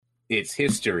It's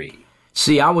history.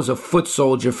 See, I was a foot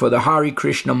soldier for the Hare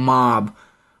Krishna mob,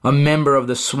 a member of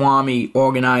the Swami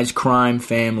organized crime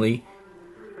family.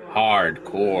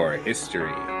 Hardcore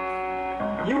history.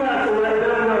 You have to let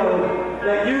them know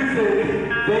that you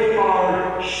think they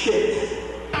are shit.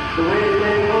 The way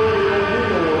they know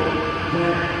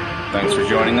that Thanks for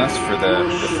joining us for the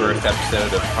first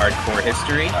episode of Hardcore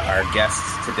History. Our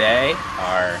guests today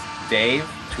are Dave,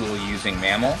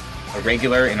 ToolUsingMammal, a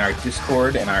regular in our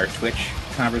Discord and our Twitch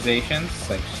conversations.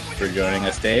 Thanks for joining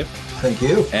us, Dave. Thank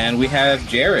you. And we have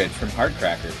Jarrod from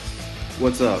Hardcrackers.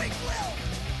 What's up?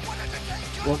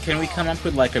 Well, can we come up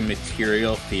with like a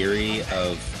material theory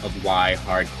of why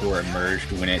hardcore emerged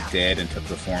when it did and took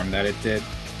the form that it did?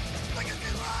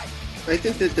 I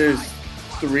think that there's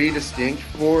three distinct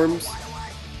forms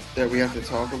that we have to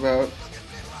talk about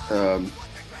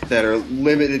that are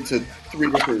limited to three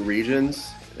different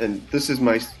regions. And this is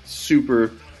my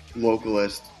super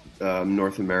localist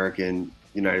North American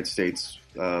United States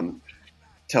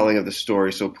telling of the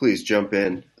story. So please jump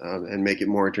in and make it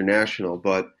more international.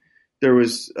 But there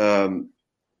was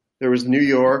New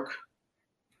York,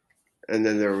 and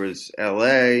then there was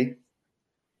L.A.,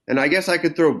 and I guess I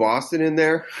could throw Boston in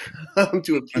there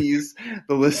to appease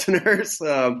the listeners.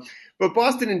 But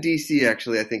Boston and D.C.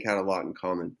 actually, I think, had a lot in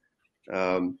common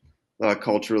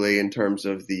culturally in terms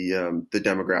of the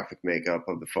demographic makeup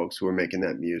of the folks who were making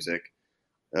that music.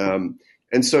 And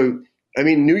so, I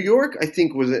mean, New York, I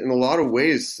think, was in a lot of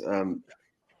ways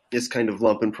this kind of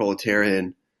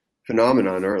lumpenproletarian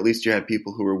phenomenon, or at least you had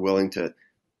people who were willing to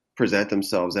present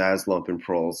themselves as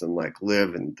lumpenproles and like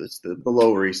live in the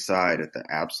Lower East Side at the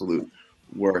absolute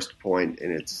worst point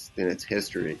in its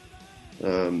history.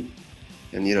 And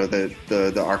you know,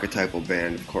 the archetypal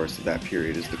band, of course, of that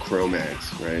period is the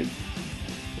Cro-Mags, right?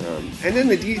 And then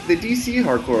the DC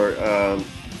hardcore.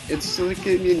 It's like,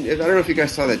 I mean, I don't know if you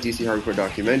guys saw that DC hardcore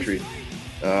documentary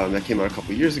that came out a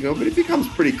couple years ago, but it becomes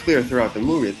pretty clear throughout the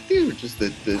movie that these were just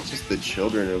the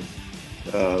children of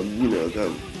you know,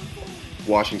 the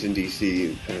Washington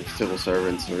D.C. kind of civil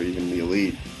servants or even the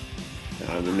elite,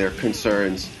 and their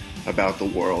concerns about the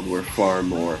world were far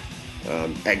more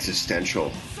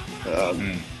existential.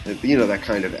 You know, that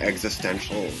kind of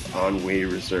existential ennui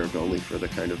reserved only for the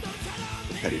kind of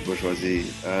the petty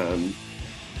bourgeoisie.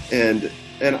 And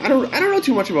I don't know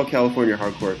too much about California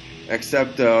hardcore,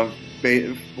 except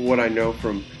what I know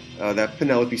from that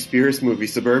Penelope Spears movie,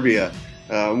 Suburbia,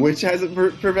 which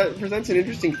presents an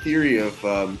interesting theory of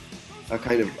a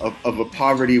kind of a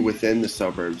poverty within the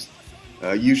suburbs.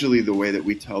 Usually, the way that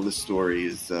we tell the story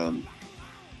is,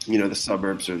 you know, the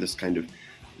suburbs are this kind of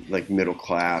like middle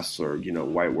class or, you know,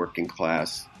 white working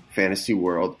class fantasy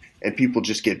world, and people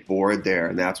just get bored there,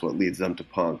 and that's what leads them to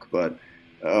punk. But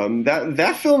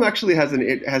that film actually has an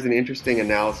interesting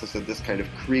analysis of this kind of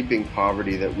creeping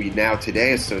poverty that we now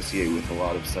today associate with a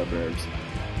lot of suburbs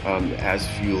as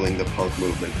fueling the punk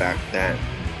movement back then.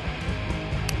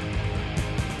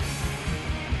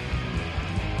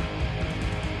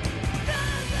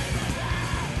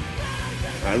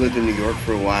 I lived in New York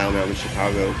for a while, now I'm in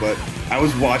Chicago, but I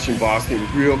was watching Boston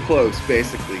real close,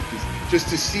 basically, just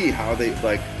to see how they,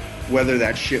 like, whether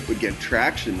that shit would get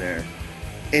traction there.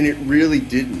 And it really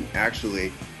didn't,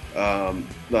 actually.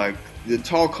 Like, the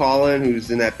Tall Colin, who's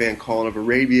in that band Colin of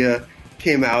Arabia,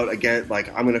 came out again, like,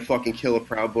 I'm going to fucking kill a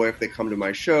Proud Boy if they come to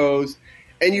my shows.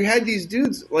 And you had these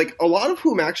dudes, like, a lot of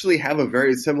whom actually have a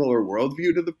very similar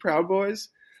worldview to the Proud Boys,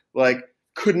 like,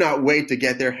 could not wait to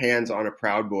get their hands on a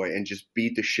Proud Boy and just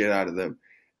beat the shit out of them.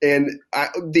 And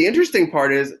the interesting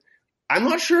part is, I'm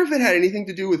not sure if it had anything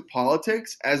to do with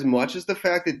politics as much as the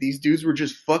fact that these dudes were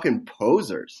just fucking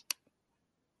posers.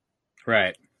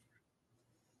 Right.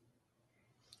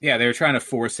 Yeah, they were trying to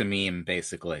force a meme,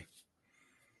 basically.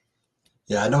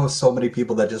 Yeah, I know so many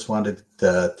people that just wanted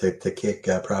to kick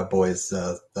Proud Boys,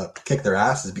 kick their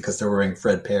asses because they're wearing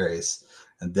Fred Perry's.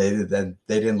 And they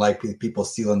didn't like people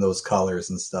stealing those colors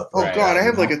and stuff. Oh, right. God, I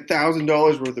have like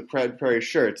 $1,000 worth of Fred Perry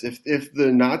shirts. If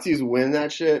the Nazis win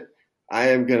that shit, I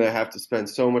am going to have to spend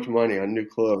so much money on new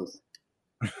clothes.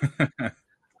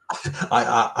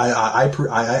 I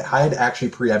had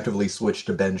actually preemptively switched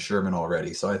to Ben Sherman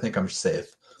already, so I think I'm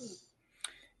safe.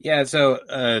 Yeah, so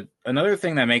another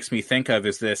thing that makes me think of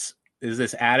is this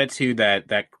attitude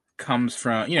that comes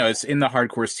from, you know, it's in the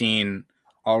hardcore scene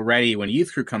already when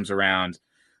Youth Crew comes around,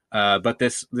 but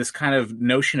this kind of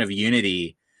notion of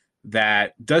unity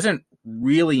that doesn't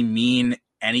really mean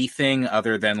anything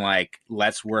other than like,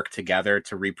 let's work together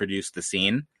to reproduce the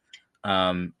scene,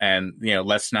 and you know,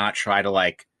 let's not try to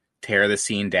like tear the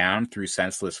scene down through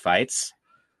senseless fights.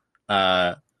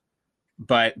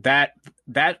 But that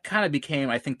that kind of became,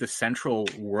 I think, the central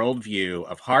worldview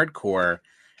of hardcore,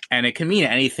 and it can mean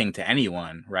anything to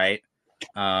anyone, right?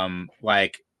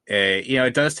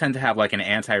 It does tend to have like an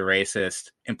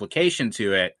anti-racist implication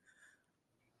to it.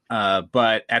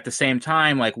 But at the same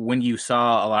time, like when you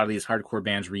saw a lot of these hardcore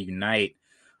bands reunite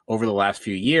over the last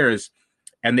few years,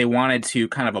 and they wanted to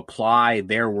kind of apply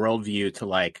their worldview to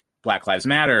like Black Lives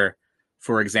Matter,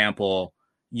 for example,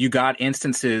 you got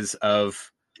instances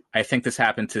of, I think this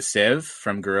happened to Civ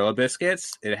from Gorilla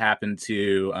Biscuits. It happened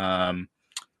to,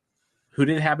 who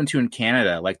did it happen to in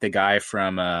Canada? Like the guy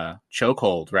from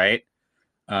Chokehold, right?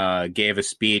 Gave a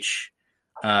speech.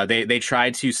 They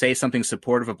tried to say something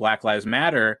supportive of Black Lives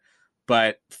Matter,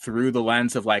 but through the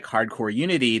lens of like hardcore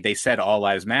unity, they said all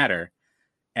lives matter.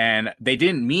 And they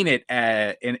didn't mean it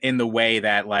in the way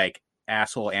that like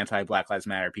asshole anti-Black Lives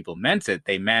Matter people meant it.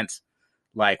 They meant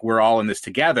like we're all in this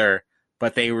together,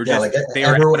 but they were just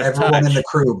everyone in the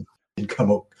crew did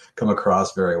come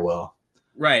across very well.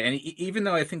 Right, and even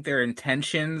though I think their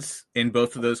intentions in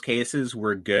both of those cases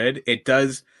were good, it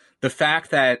does the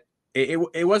fact that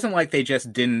it wasn't like they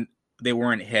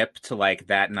weren't hip to like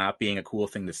that not being a cool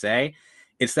thing to say.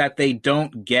 It's that they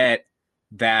don't get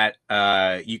that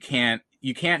you can't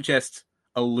just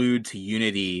allude to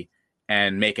unity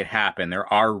and make it happen.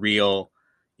 There are real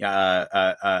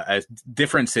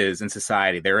differences in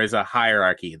society. There is a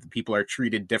hierarchy. The people are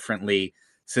treated differently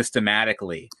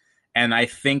systematically. And I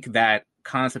think that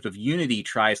concept of unity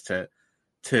tries to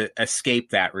escape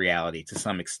that reality to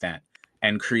some extent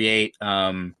and create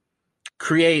a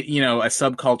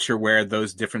subculture where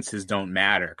those differences don't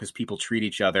matter because people treat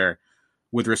each other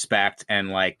with respect and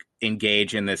like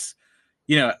engage in this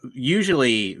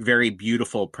usually very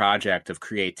beautiful project of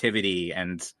creativity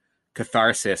and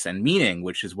catharsis and meaning,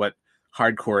 which is what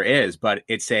hardcore is. But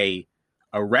it's a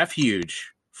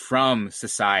refuge from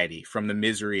society, from the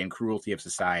misery and cruelty of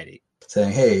society.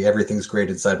 Saying, hey, everything's great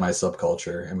inside my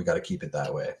subculture and we got to keep it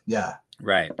that way. Yeah.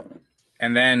 Right.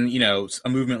 And then, a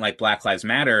movement like Black Lives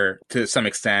Matter, to some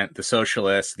extent, the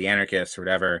socialists, the anarchists, or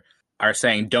whatever, are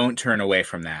saying don't turn away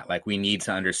from that. Like, we need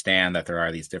to understand that there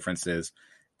are these differences.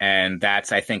 And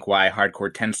that's, I think, why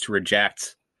hardcore tends to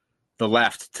reject the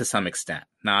left to some extent.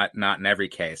 Not in every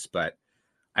case, but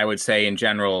I would say in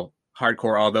general,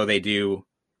 hardcore, although they do,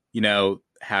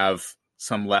 have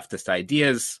some leftist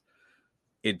ideas,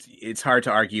 it's hard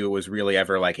to argue it was really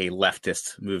ever like a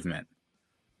leftist movement.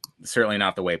 Certainly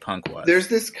not the way punk was. There's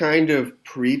this kind of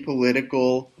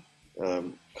pre-political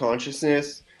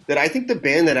consciousness that I think the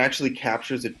band that actually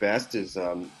captures it best is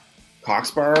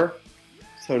Cockspur.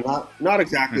 So not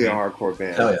exactly a hardcore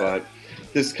band, but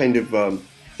this kind of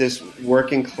this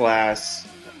working class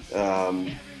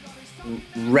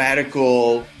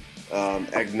radical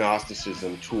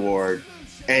agnosticism toward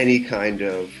any kind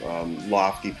of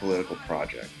lofty political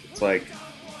project. It's like,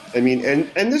 I mean,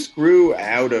 and this grew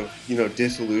out of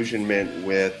disillusionment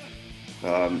with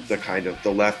the kind of the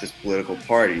leftist political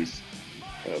parties,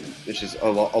 which is a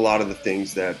lot of the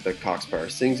things that the Cockspur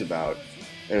sings about.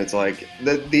 And it's like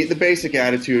the basic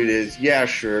attitude is, yeah,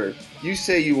 sure, you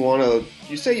say you want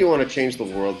to change the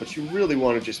world, but you really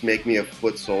want to just make me a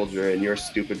foot soldier in your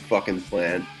stupid fucking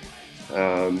plan.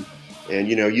 And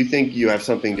you think you have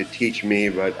something to teach me,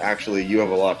 but actually you have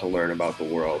a lot to learn about the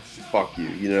world. Fuck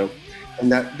you,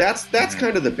 And that's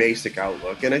kind of the basic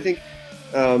outlook. And I think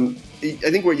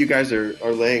what you guys are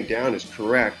laying down is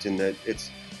correct in that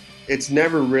it's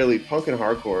never really punk and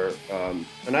hardcore.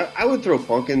 And I would throw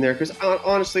punk in there because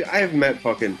honestly, I have met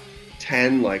fucking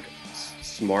 10 like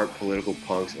smart political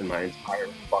punks in my entire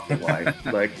fucking life.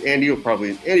 Like Andy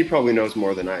probably knows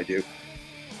more than I do.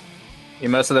 Yeah,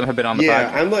 most of them have been on the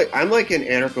podcast. I'm like an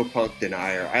anarcho-punk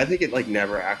denier. I think it like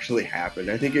never actually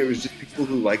happened. I think it was just people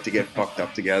who like to get fucked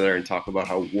up together and talk about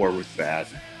how war was bad.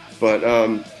 But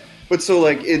so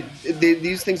like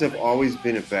these things have always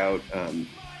been about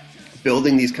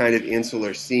building these kind of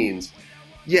insular scenes,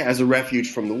 as a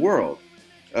refuge from the world.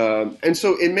 And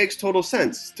so it makes total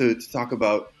sense to talk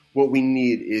about what we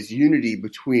need is unity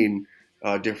between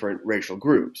different racial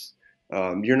groups.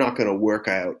 You're not going to work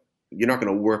out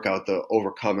the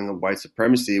overcoming of white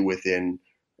supremacy within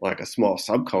like a small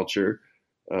subculture.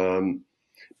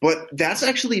 But that's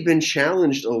actually been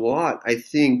challenged a lot, I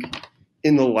think,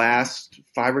 in the last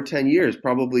 5 or 10 years,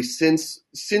 probably since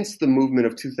the movement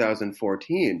of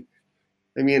 2014.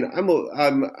 I mean,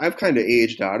 I've kind of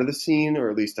aged out of the scene, or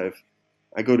at least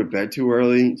I go to bed too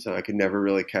early, so I could never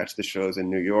really catch the shows in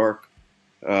New York.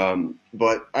 But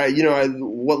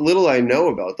what little I know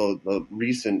about the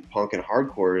recent punk and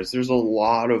hardcore is there's a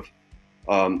lot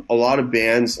of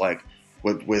bands like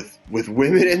with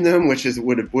women in them, which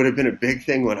would have been a big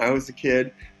thing when I was a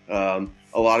kid.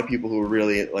 A lot of people who are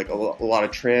really like a lot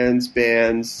of trans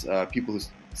bands, people who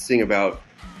sing about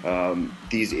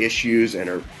these issues and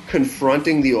are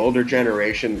confronting the older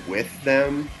generation with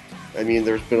them. I mean,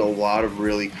 there's been a lot of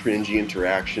really cringy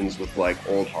interactions with like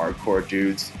old hardcore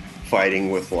dudes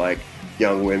fighting with like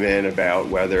young women about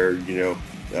whether,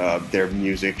 their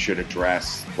music should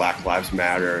address Black Lives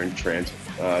Matter and trans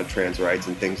rights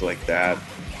and things like that.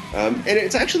 And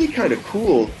it's actually kind of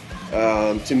cool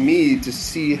to me to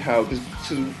see how, because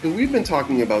we've been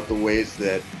talking about the ways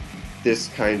that this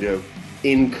kind of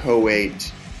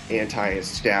inchoate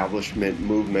anti-establishment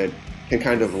movement can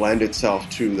kind of lend itself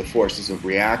to the forces of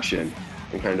reaction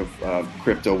and kind of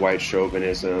crypto white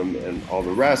chauvinism and all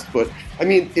the rest. But I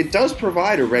mean, it does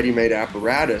provide a ready-made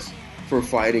apparatus for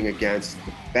fighting against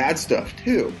the bad stuff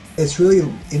too. It's really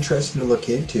interesting to look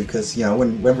into because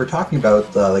when we're talking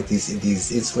about like these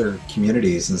insular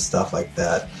communities and stuff like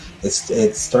that,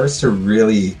 it starts to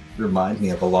really remind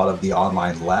me of a lot of the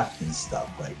online left and stuff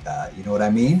like that. You know what I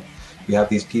mean? You have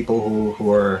these people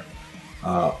who are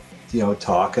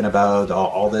talking about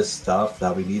all this stuff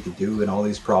that we need to do and all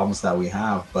these problems that we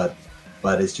have, but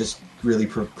it's just really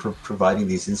providing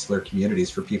these insular communities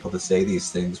for people to say these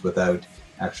things without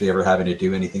actually ever having to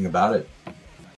do anything about it.